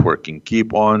networking,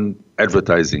 keep on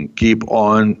advertising, keep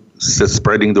on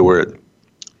spreading the word.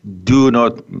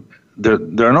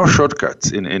 There are no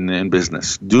shortcuts in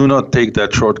business. Do not take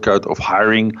that shortcut of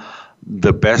hiring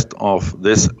the best of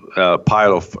this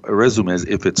pile of resumes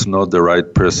if it's not the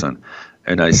right person.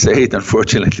 And I say it,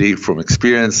 unfortunately, from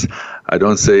experience. I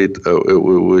don't say it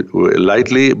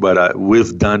lightly, but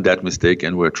we've done that mistake,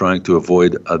 and we're trying to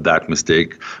avoid that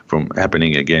mistake from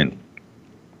happening again.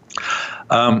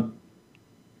 I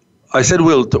said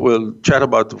we'll chat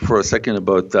for a second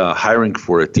about hiring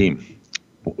for a team.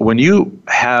 When you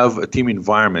have a team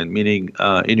environment, meaning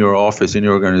in your office, in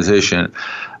your organization,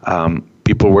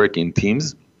 people work in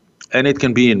teams, and it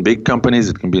can be in big companies,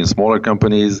 it can be in smaller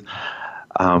companies.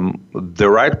 The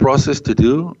right process to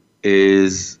do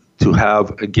is to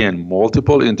have, again,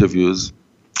 multiple interviews.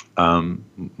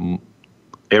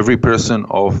 Every person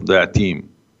on that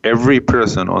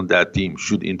team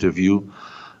should interview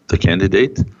the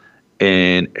candidate,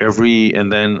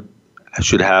 and then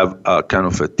should have a kind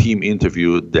of a team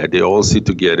interview that they all sit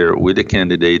together with the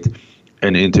candidate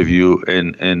and interview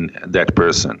and that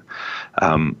person.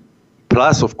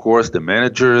 Plus, of course, the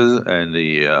managers and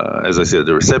as I said,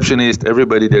 the receptionist,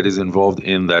 everybody that is involved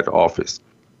in that office.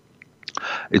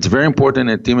 It's very important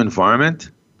in a team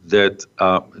environment that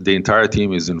the entire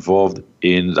team is involved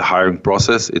in the hiring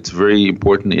process. It's very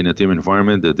important in a team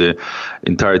environment that the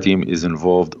entire team is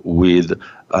involved with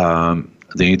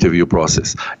the interview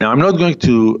process. Now, I'm not going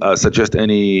to suggest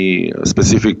any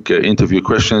specific interview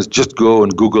questions. Just go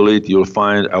and Google it. You'll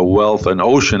find a wealth, an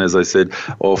ocean, as I said,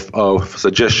 of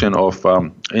suggestion of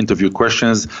interview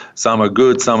questions. Some are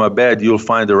good, some are bad. You'll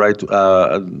find the right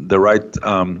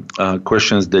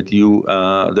questions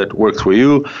that works for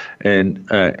you.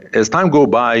 And as time go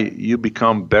by, you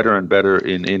become better and better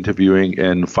in interviewing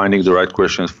and finding the right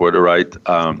questions for the right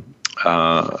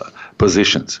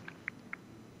positions.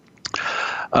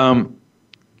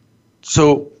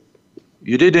 So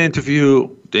you did the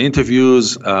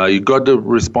interviews, you got the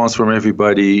response from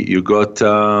everybody, you got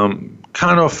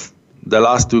kind of the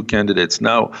last two candidates.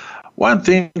 Now, one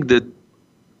thing that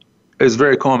is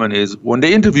very common is when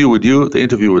they interview with you, they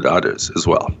interview with others as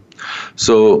well.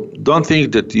 So don't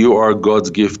think that you are God's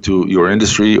gift to your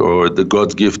industry or the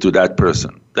God's gift to that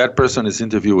person. That person is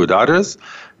interviewed with others,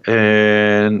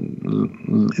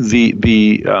 and the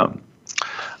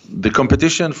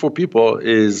competition for people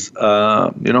is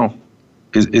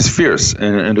fierce,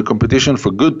 and the competition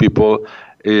for good people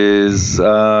is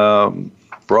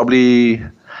probably,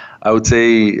 I would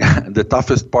say, the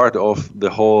toughest part of the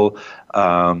whole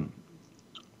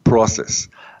process,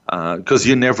 because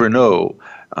you never know.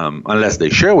 Unless they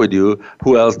share with you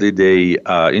who else did they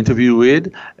interview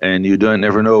with, and you don't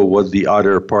never know what the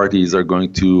other parties are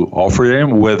going to offer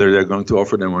them, whether they're going to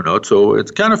offer them or not. So it's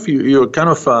kind of you're kind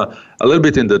of a little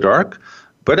bit in the dark,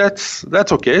 but that's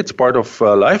okay. It's part of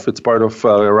life. It's part of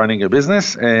running a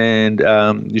business, and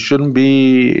you shouldn't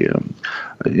be,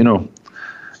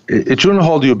 it shouldn't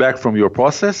hold you back from your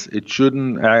process. It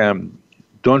shouldn't.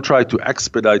 Don't try to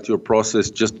expedite your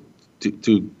process just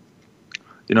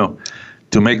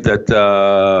to make that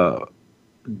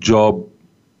job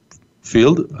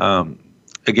filled.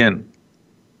 Again,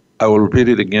 I will repeat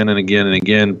it again and again and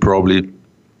again. Probably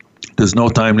there's no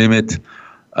time limit,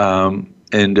 and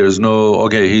there's no,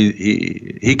 okay,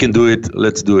 he can do it,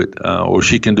 let's do it, or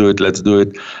she can do it, let's do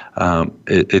it.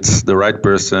 It's the right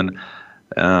person.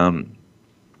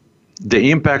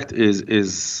 The impact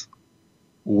is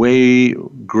way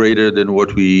greater than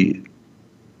what we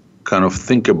kind of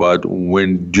think about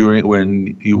when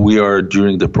we are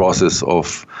during the process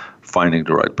of finding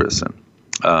the right person.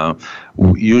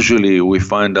 Usually we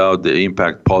find out the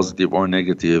impact, positive or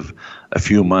negative, a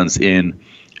few months in,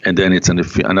 and then it's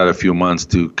another few months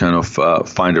to kind of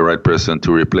find the right person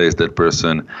to replace that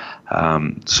person.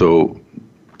 So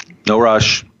no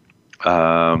rush,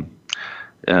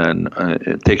 and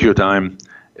take your time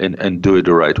and do it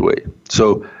the right way.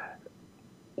 So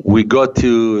we got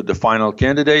to the final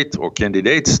candidate or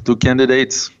candidates, two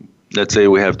candidates. Let's say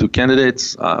we have two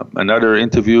candidates, another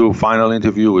interview, final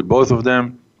interview with both of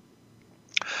them.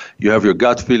 You have your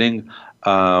gut feeling,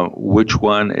 which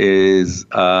one is,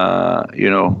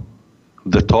 the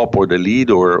top or the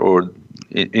lead or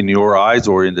in your eyes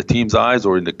or in the team's eyes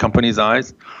or in the company's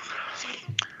eyes.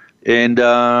 And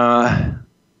now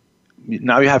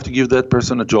you have to give that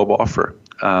person a job offer.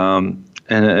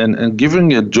 And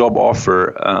giving a job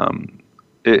offer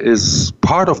is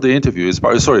part of the interview. It's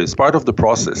part of the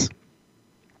process,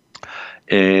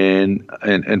 and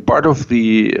part of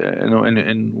the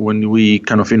and when we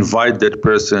kind of invite that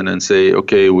person and say,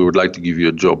 okay, we would like to give you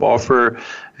a job offer,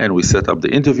 and we set up the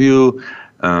interview.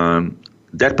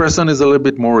 That person is a little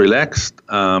bit more relaxed.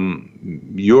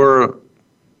 You're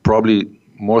probably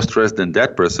more stressed than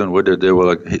that person, whether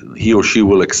he or she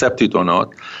will accept it or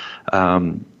not.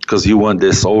 Because you want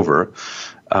this over.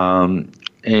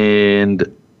 And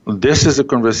this is a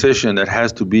conversation that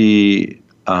has to be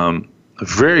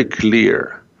very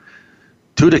clear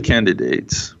to the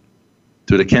candidates,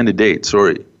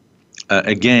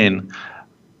 again,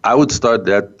 I would start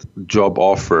that job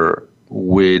offer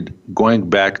with going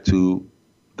back to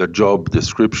the job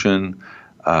description,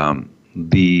 I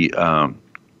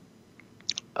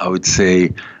would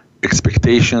say,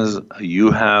 expectations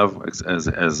you have as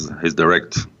his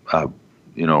direct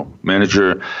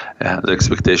manager, the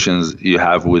expectations you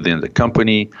have within the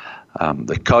company,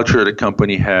 the culture the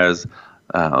company has,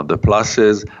 the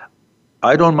pluses.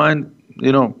 I don't mind.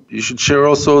 You should share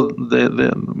also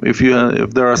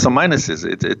if there are some minuses.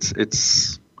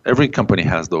 It's every company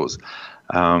has those,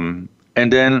 and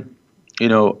then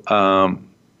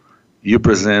you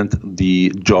present the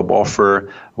job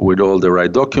offer with all the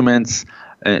right documents.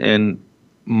 And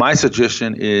my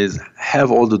suggestion is have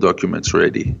all the documents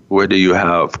ready, whether you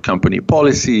have company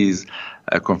policies,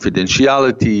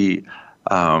 confidentiality,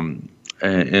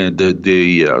 and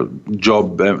the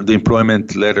job, the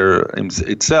employment letter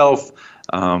itself.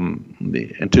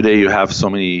 And today you have so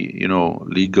many,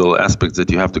 legal aspects that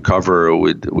you have to cover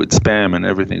with spam and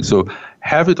everything. So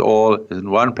have it all in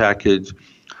one package.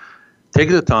 take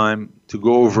the time to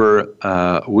go over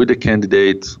with the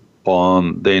candidate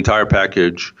on the entire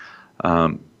package.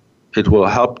 It will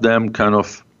help them kind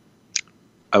of,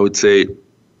 I would say,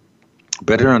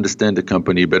 better understand the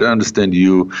company, better understand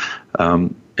you,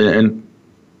 and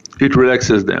it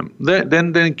relaxes them.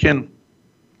 Then they can,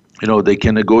 they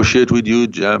can negotiate with you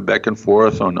back and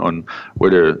forth on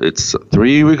whether it's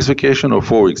 3 weeks vacation or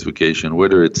 4 weeks vacation,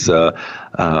 whether it's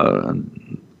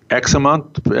X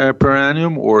amount per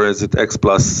annum, or is it X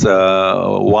plus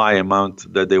Y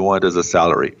amount that they want as a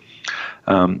salary.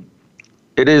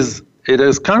 It is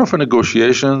kind of a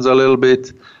negotiations a little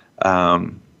bit.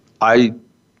 I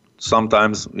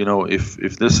sometimes,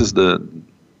 if this is the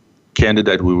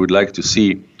candidate we would like to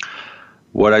see,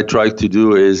 what I try to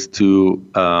do is to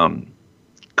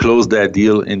close that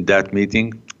deal in that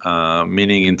meeting,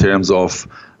 meaning in terms of,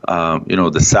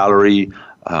 the salary,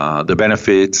 the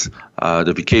benefits,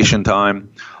 the vacation time.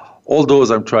 All those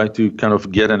I'm trying to kind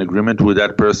of get an agreement with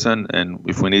that person, and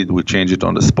if we need, we change it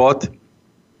on the spot.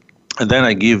 And then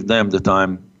I give them the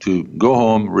time to go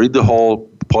home, read the whole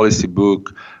policy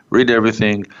book, read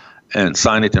everything, and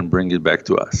sign it and bring it back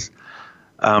to us.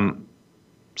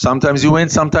 Sometimes you win,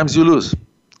 sometimes you lose.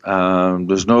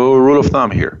 There's no rule of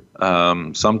thumb here.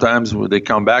 Sometimes they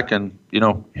come back and,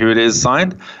 here it is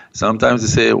signed. Sometimes they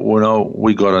say,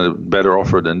 we got a better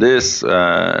offer than this,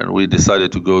 and we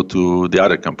decided to go to the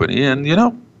other company. And,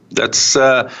 that's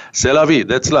c'est la vie,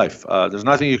 that's life. There's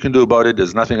nothing you can do about it.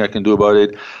 There's nothing I can do about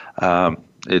it.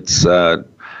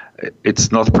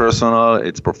 It's not personal,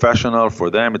 it's professional for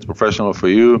them, it's professional for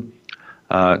you.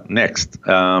 Next.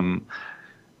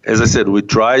 As I said, we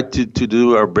try to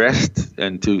do our best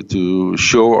and to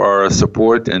show our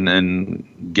support and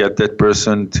get that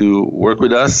person to work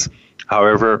with us.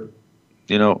 However,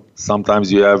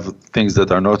 sometimes you have things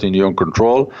that are not in your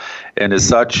control, and as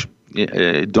such,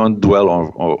 don't dwell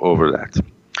over that.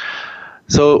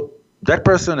 So that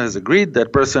person has agreed,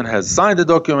 that person has signed the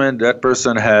document, that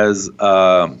person has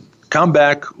come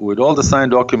back with all the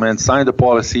signed documents, signed the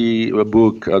policy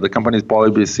book, the company's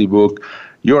policy book.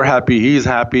 You're happy, he's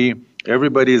happy,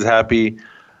 everybody is happy.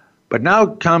 But now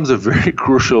comes a very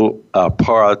crucial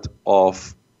part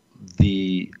of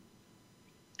the,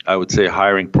 I would say,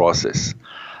 hiring process.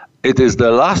 It is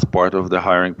the last part of the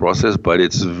hiring process, but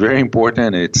it's very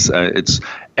important. It's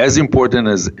as important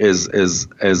as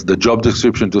the job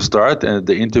description to start, and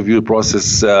the interview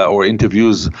process or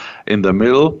interviews in the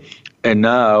middle. And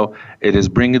now it is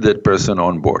bringing that person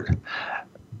on board.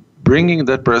 Bringing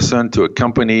that person to a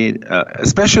company,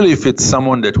 especially if it's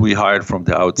someone that we hired from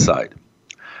the outside.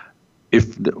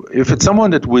 If it's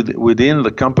someone that within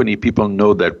the company, people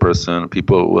know that person,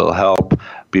 people will help,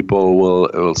 people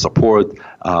will support,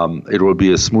 it will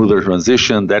be a smoother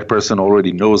transition. That person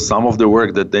already knows some of the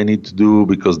work that they need to do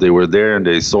because they were there and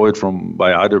they saw it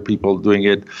by other people doing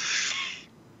it.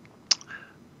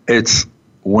 It's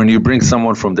when you bring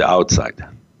someone from the outside,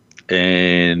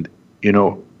 and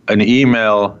an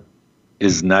email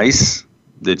is nice,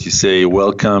 that you say,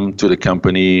 welcome to the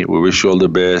company, we wish you all the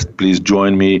best, please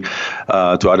join me,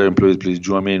 to other employees, please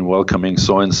join me in welcoming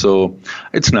so-and-so.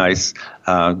 It's nice.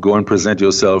 Go and present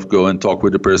yourself, go and talk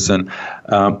with the person.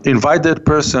 Invite that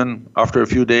person after a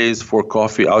few days for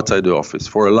coffee outside the office,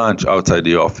 for a lunch outside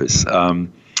the office.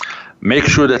 Make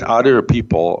sure that other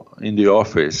people in the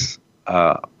office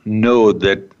know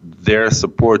that their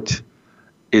support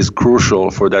is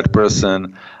crucial for that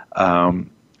person,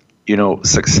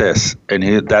 success, and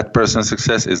that person's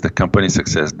success is the company's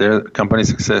success. Their company's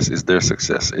success is their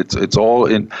success. It's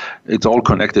all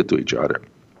connected to each other.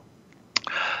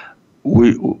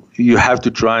 You have to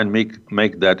try and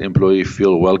make that employee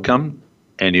feel welcome,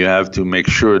 and you have to make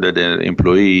sure that the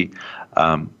employee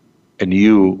and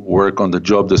you work on the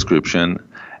job description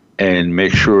and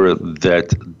make sure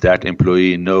that that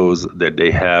employee knows that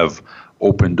they have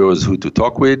open doors who to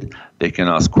talk with, they can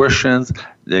ask questions,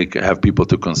 they can have people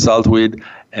to consult with,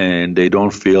 and they don't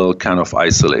feel kind of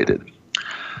isolated.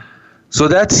 So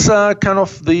that's kind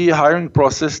of the hiring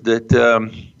process that,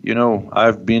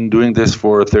 I've been doing this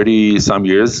for 30 some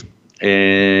years,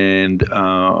 and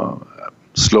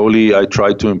slowly I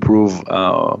try to improve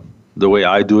the way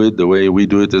I do it, the way we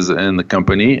do it as in the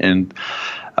company. And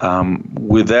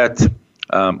with that,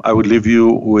 I would leave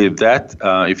you with that.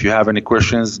 If you have any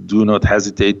questions, do not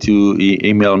hesitate to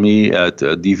email me at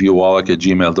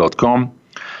dvowallach@gmail.com,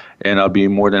 and I'll be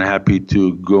more than happy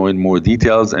to go in more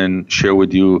details and share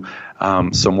with you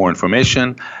some more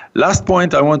information. Last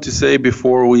point I want to say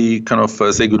before we kind of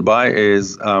say goodbye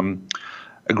is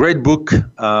a great book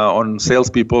on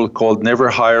salespeople called Never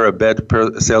Hire a Bad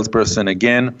Salesperson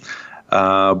Again.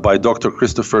 by Dr.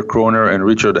 Christopher Kroner and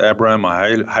Richard Abraham.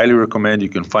 I highly recommend. You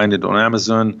can find it on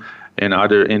Amazon and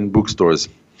in bookstores.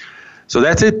 So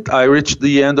that's it. I reached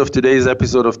the end of today's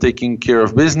episode of Taking Care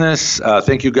of Business.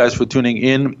 Thank you guys for tuning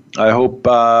in. I hope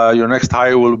your next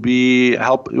hire will be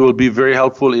very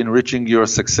helpful in reaching your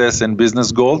success and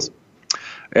business goals.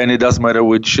 And it doesn't matter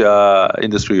which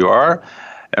industry you are.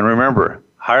 And remember,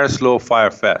 hire slow,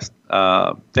 fire fast.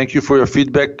 Thank you for your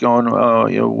feedback on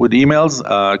with emails.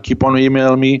 Keep on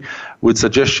emailing me with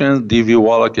suggestions,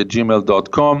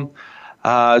 dvwallach@gmail.com.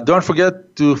 Don't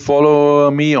forget to follow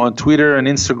me on Twitter and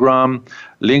Instagram,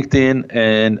 LinkedIn,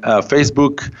 and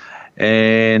Facebook.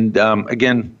 And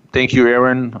again, thank you,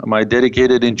 Aaron, my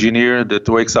dedicated engineer that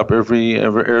wakes up every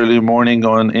early morning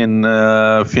in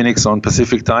Phoenix on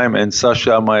Pacific time, and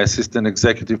Sasha, my assistant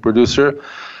executive producer.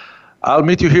 I'll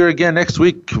meet you here again next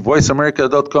week,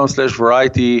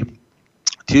 voiceamerica.com/variety,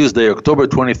 Tuesday, October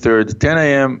 23rd, 10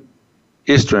 a.m.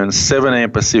 Eastern, 7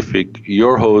 a.m. Pacific.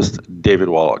 Your host, David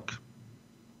Wallach.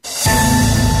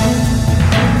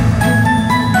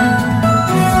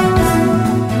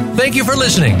 Thank you for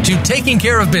listening to Taking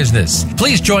Care of Business.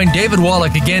 Please join David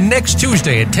Wallach again next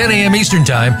Tuesday at 10 a.m. Eastern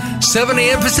Time, 7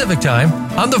 a.m. Pacific Time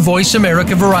on the Voice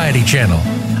America Variety Channel.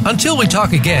 Until we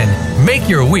talk again, make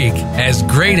your week as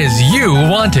great as you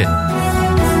want it.